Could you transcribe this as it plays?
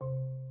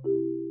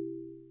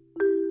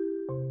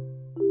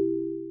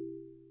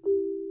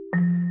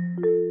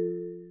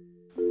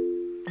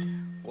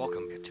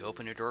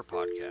Open Your Door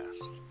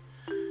podcast.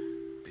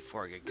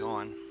 Before I get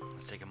going,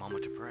 let's take a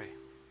moment to pray.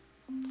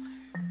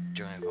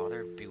 Dear Heavenly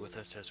Father, be with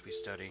us as we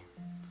study.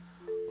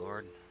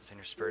 Lord, send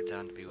your Spirit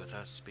down to be with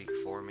us, speak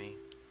for me,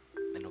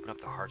 and open up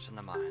the hearts and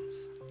the minds.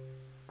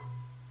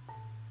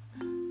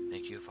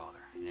 Thank you, Father.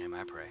 In your name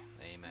I pray.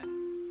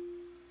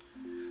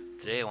 Amen.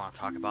 Today I want to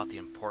talk about the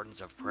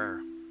importance of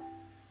prayer.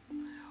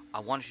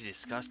 I want to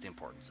discuss the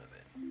importance of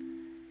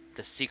it.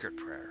 The secret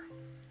prayer.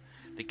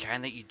 The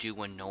kind that you do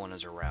when no one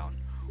is around,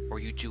 or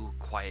you do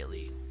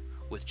quietly,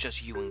 with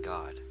just you and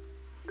God.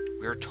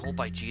 We are told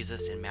by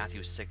Jesus in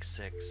Matthew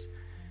 6:6,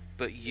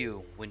 "But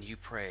you, when you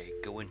pray,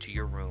 go into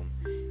your room,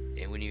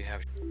 and when you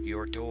have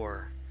your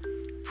door,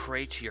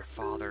 pray to your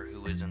Father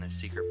who is in the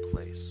secret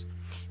place.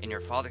 And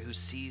your Father who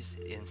sees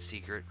in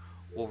secret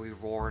will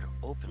reward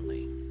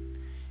openly."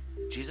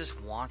 Jesus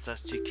wants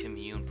us to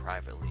commune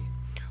privately,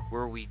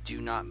 where we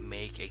do not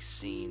make a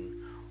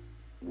scene,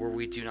 where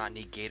we do not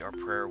negate our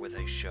prayer with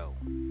a show.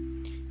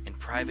 In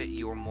private,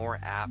 you are more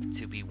apt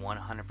to be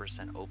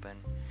 100% open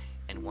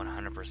and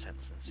 100%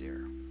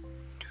 sincere.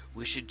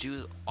 We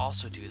should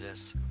also do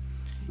this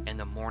in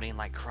the morning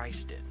like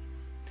Christ did.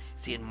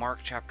 See, in Mark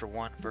chapter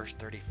 1, verse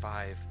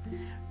 35,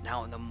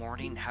 "Now in the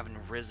morning, having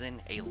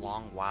risen a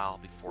long while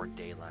before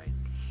daylight,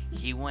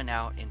 he went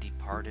out and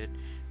departed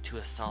to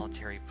a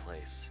solitary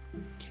place,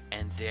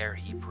 and there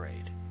he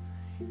prayed."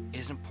 It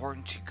is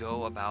important to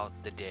go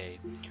about the day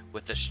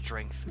with the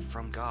strength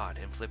from God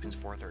in Philippians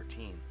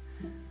 4:13.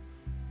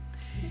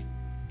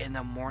 In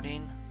the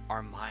morning,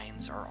 our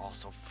minds are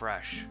also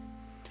fresh.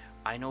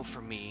 I know for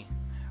me,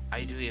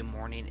 I do a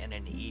morning and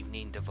an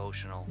evening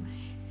devotional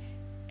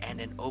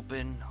and an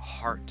open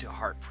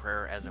heart-to-heart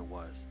prayer as it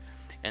was.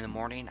 In the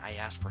morning, I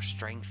ask for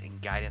strength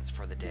and guidance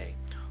for the day,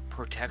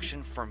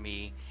 protection for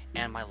me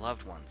and my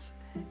loved ones.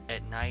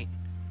 At night,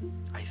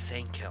 I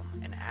thank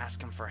Him and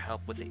ask Him for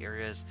help with the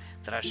areas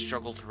that I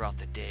struggled throughout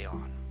the day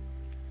on.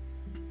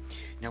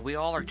 Now, we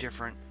all are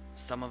different.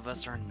 Some of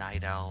us are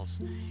night owls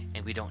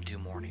and we don't do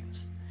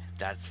mornings.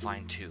 That's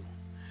fine too.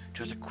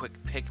 Just a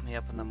quick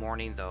pick-me-up in the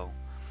morning, though,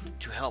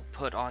 to help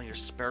put on your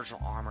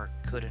spiritual armor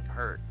couldn't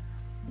hurt.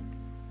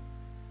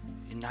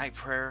 In night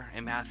prayer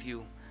in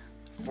Matthew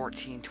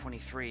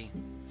 14:23,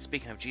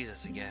 speaking of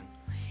Jesus again,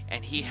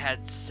 "And he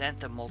had sent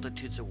the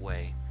multitudes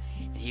away,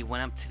 and he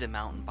went up to the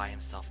mountain by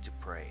himself to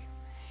pray.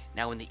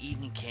 Now when the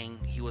evening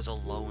came, he was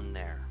alone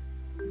there."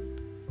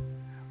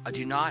 I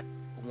do not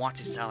want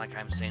to sound like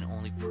I'm saying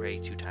only pray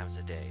 2 times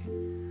a day,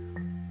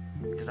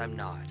 because I'm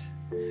not.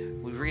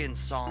 We read in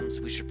Psalms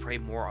we should pray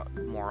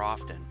more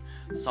often.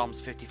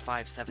 Psalms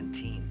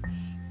 55:17,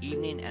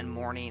 "Evening and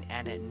morning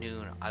and at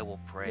noon I will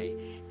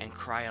pray and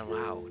cry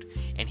aloud,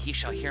 and he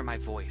shall hear my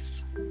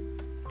voice."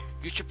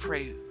 You should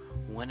pray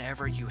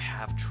whenever you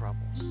have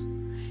troubles.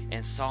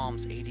 In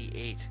Psalms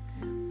 88,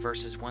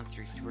 verses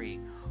 1-3,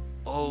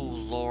 "O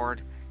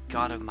Lord,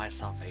 God of my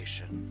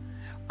salvation,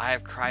 I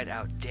have cried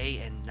out day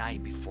and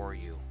night before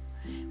you.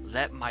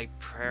 Let my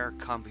prayer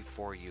come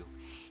before you.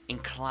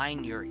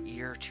 Incline your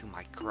ear to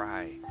my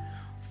cry.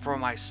 For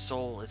my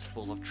soul is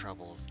full of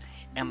troubles,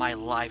 and my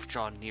life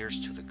draws near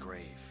to the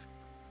grave."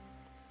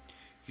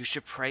 You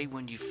should pray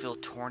when you feel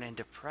torn and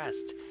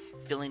depressed,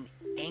 feeling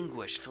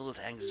anguish, filled with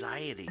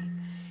anxiety.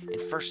 In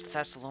 1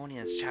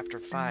 Thessalonians chapter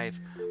 5,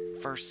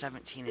 verse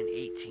 17 and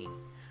 18,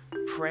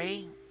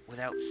 "Pray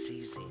without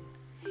ceasing.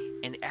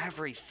 In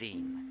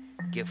everything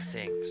give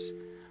thanks,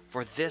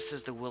 for this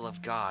is the will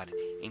of God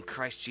in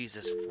Christ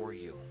Jesus for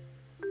you."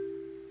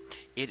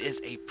 It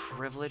is a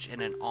privilege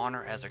and an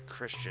honor as a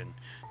Christian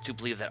to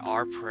believe that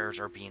our prayers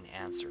are being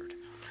answered.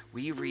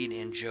 We read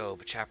in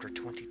Job chapter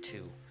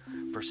 22,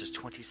 verses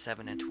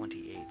 27 and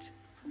 28,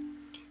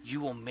 "You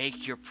will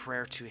make your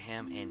prayer to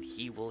him, and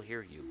he will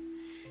hear you,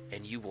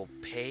 and you will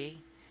pay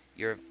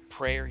your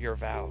prayer your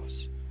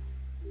vows.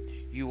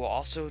 You will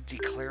also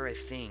declare a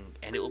thing,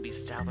 and it will be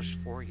established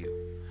for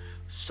you.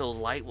 So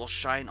light will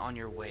shine on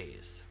your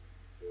ways."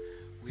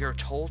 We are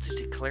told to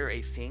declare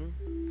a thing,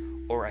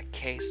 or a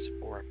case,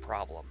 or a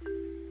problem.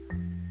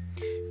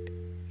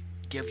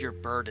 Give your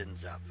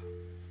burdens up.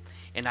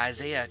 In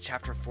Isaiah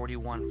chapter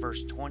 41,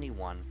 verse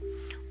 21,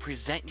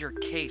 "Present your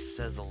case,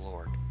 says the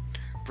Lord.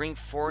 Bring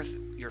forth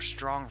your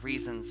strong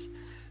reasons,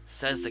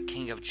 says the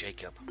King of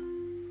Jacob."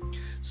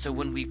 So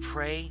when we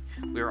pray,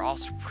 we are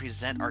also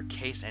present our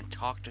case and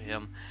talk to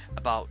Him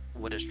about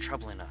what is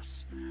troubling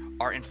us,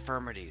 our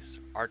infirmities,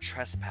 our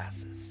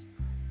trespasses.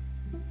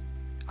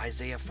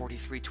 Isaiah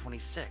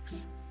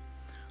 43:26,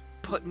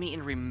 "Put me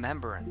in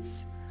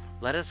remembrance.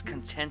 Let us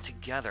contend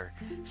together.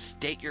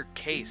 State your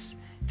case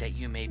that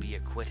you may be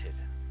acquitted."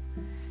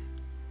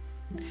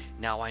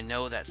 Now I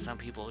know that some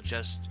people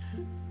just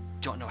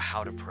don't know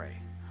how to pray,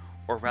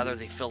 or rather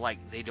they feel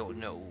like they don't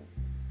know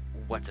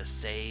what to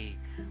say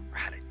or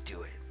how to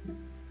do it.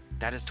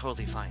 That is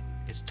totally fine.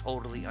 It's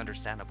totally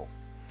understandable.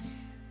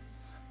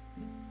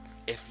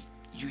 If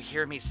you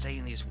hear me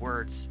saying these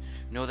words,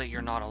 know that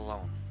you're not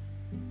alone.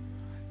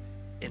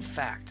 In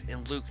fact,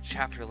 in Luke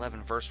chapter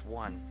 11, verse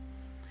 1,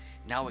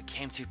 "Now it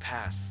came to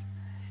pass,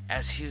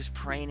 as he was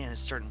praying in a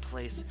certain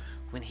place,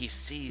 when he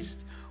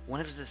ceased, One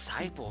of his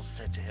disciples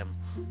said to him,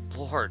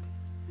 "Lord,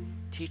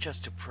 teach us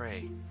to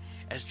pray,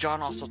 as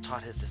John also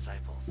taught his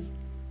disciples."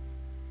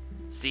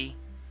 See,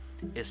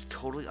 it's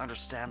totally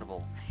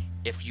understandable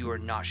if you are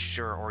not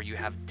sure or you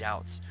have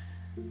doubts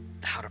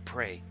how to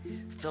pray.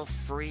 Feel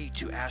free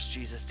to ask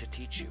Jesus to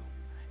teach you,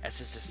 as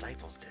his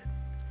disciples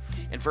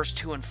did. In verse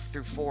 2 and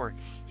through 4,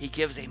 he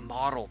gives a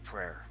model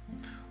prayer.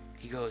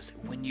 He goes,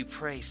 "When you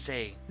pray,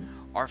 say,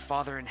 'Our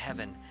Father in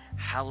heaven,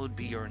 hallowed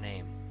be your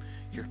name.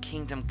 Your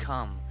kingdom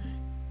come.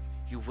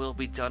 Your will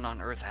be done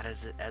on earth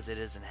as it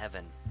is in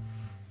heaven.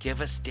 Give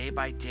us day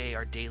by day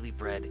our daily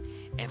bread,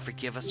 and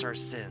forgive us our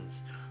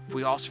sins.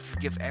 We also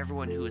forgive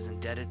everyone who is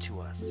indebted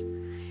to us.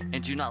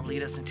 And do not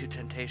lead us into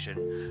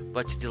temptation,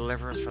 but to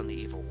deliver us from the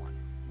evil one."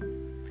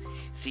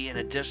 See, in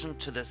addition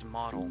to this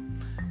model,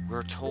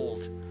 we're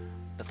told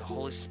that the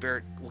Holy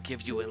Spirit will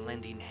give you a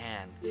lending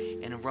hand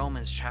in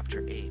Romans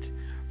chapter 8,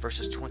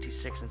 verses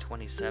 26 and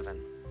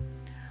 27.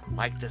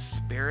 Like the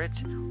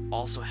Spirit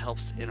also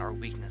helps in our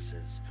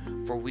weaknesses,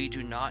 for we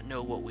do not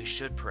know what we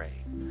should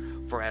pray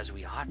for as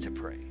we ought to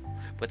pray.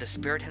 But the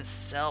Spirit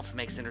himself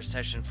makes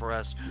intercession for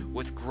us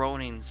with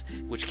groanings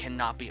which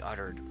cannot be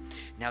uttered.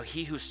 Now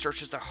he who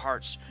searches the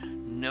hearts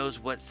knows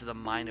what the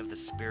mind of the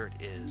Spirit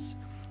is,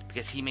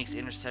 because he makes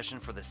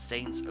intercession for the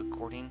saints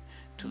according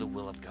to the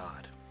will of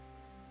God.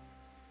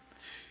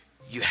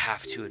 You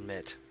have to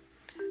admit,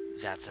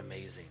 that's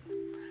amazing.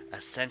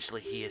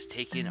 Essentially, he is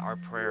taking our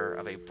prayer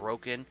of a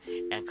broken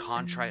and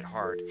contrite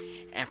heart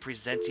and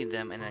presenting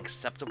them in an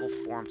acceptable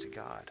form to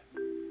God.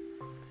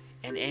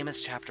 In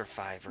Amos chapter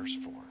 5, verse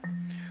 4,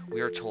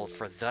 we are told,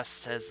 "For thus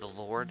says the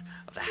Lord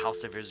of the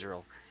house of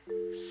Israel,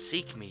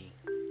 seek me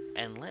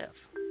and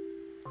live."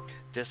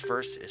 This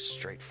verse is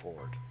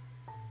straightforward.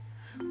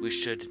 We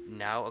should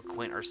now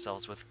acquaint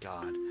ourselves with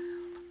God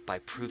by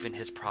proving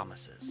his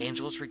promises.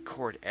 Angels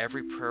record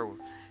every prayer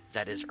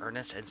that is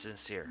earnest and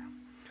sincere.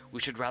 We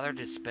should rather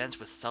dispense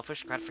with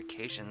selfish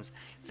gratifications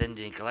than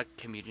neglect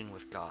communion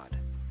with God.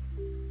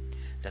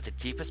 That the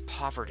deepest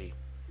poverty,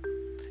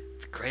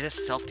 the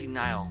greatest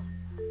self-denial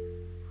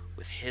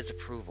with his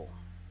approval,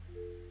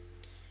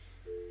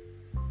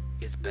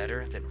 is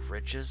better than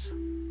riches,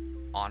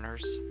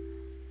 honors,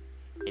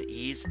 and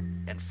ease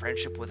and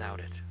friendship without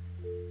it.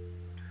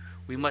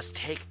 We must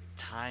take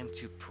time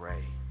to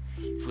pray.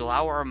 If we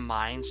allow our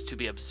minds to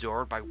be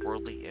absorbed by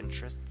worldly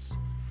interests,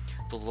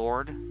 the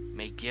Lord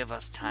may give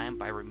us time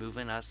by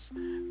removing us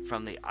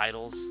from the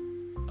idols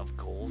of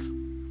gold,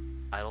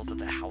 idols of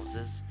the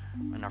houses,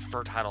 and our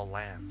fertile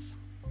lands.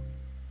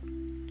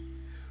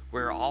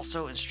 We are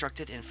also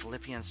instructed in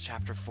Philippians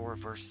chapter 4,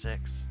 verse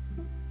 6.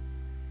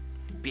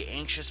 "Be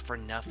anxious for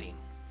nothing,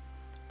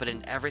 but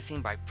in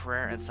everything by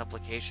prayer and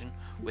supplication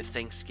with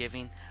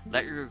thanksgiving,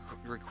 let your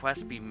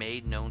requests be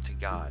made known to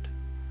God."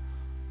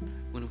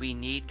 When we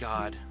need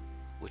God,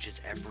 which is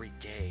every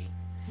day,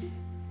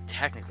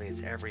 technically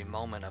it's every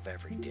moment of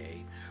every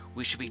day,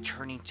 we should be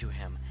turning to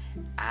him,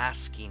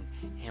 asking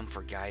him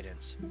for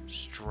guidance,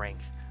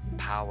 strength,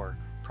 power,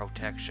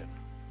 protection.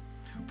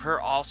 Prayer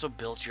also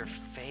builds your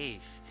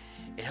faith.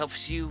 It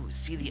helps you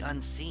see the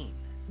unseen.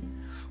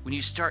 When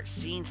you start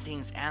seeing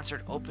things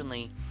answered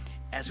openly,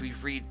 as we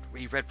read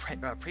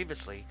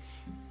previously,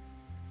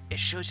 it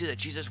shows you that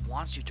Jesus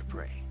wants you to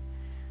pray.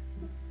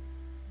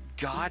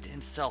 God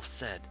himself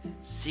said,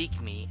 "Seek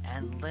me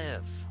and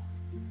live."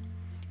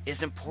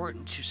 It's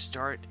important to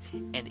start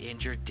and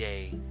end your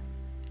day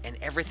and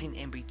everything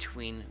in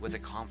between with a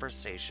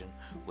conversation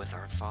with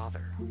our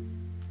Father.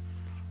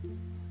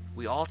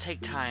 We all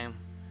take time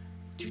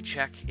to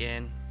check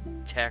in,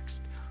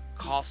 text,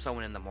 call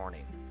someone in the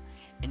morning.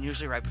 And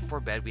usually right before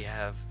bed we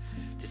have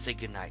to say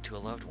goodnight to a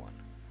loved one.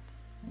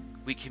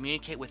 We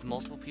communicate with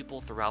multiple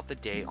people throughout the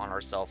day on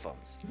our cell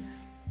phones,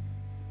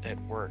 at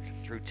work,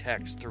 through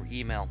text, through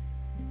email,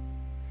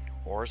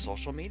 or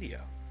social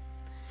media.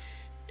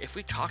 If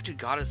we talk to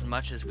God as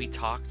much as we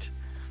talked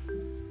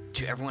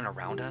to everyone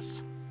around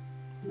us,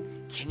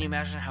 can you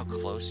imagine how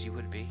close you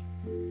would be?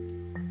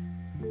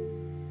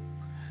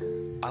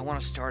 I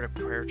want to start a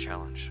prayer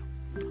challenge,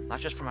 not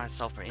just for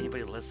myself, but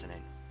anybody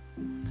listening.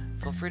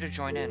 Feel free to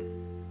join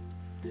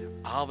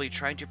in. I'll be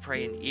trying to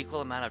pray an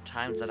equal amount of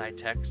times that I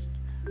text,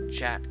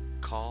 chat,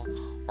 call,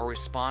 or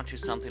respond to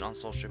something on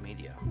social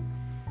media.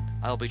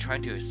 I'll be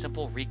trying to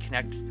simple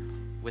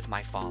reconnect with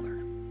my Father.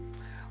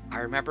 I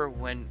remember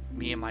when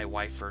me and my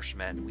wife first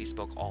met, we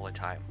spoke all the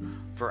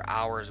time. For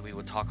hours we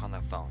would talk on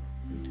the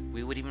phone.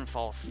 We would even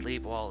fall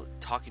asleep while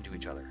talking to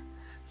each other.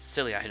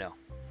 Silly, I know.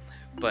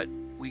 But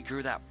we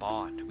grew that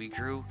bond. We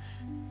grew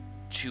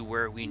to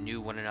where we knew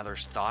one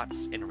another's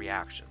thoughts and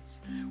reactions.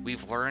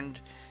 We've learned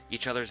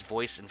each other's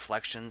voice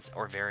inflections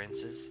or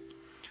variances.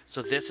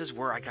 So this is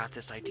where I got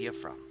this idea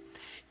from.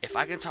 If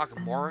I can talk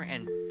more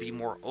and be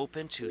more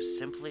open to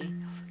simply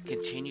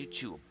continue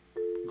to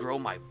grow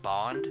my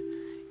bond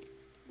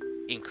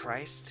in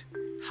Christ,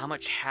 how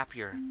much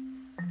happier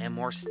and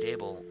more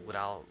stable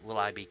will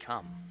I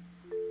become?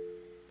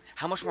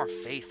 How much more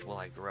faith will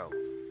I grow?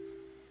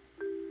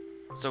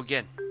 So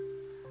again,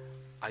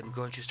 I'm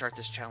going to start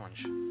this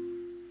challenge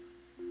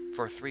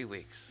for 3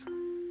 weeks.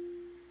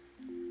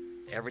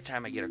 Every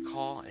time I get a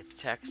call, a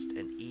text,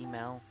 an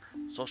email,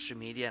 social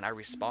media, and I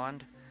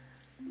respond,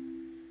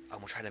 I'm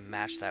going to try to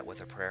match that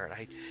with a prayer.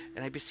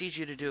 And I beseech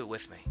you to do it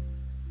with me.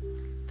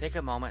 Take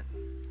a moment,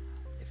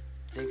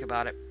 think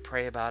about it,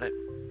 pray about it.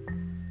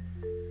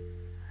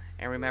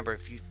 And remember,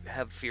 if you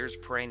have fears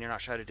praying, you're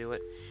not shy to do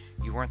it,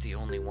 you weren't the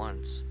only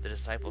ones. The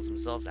disciples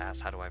themselves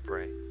asked, how do I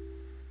pray?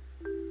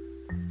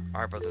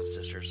 All right, brothers and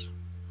sisters,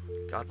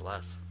 God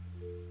bless.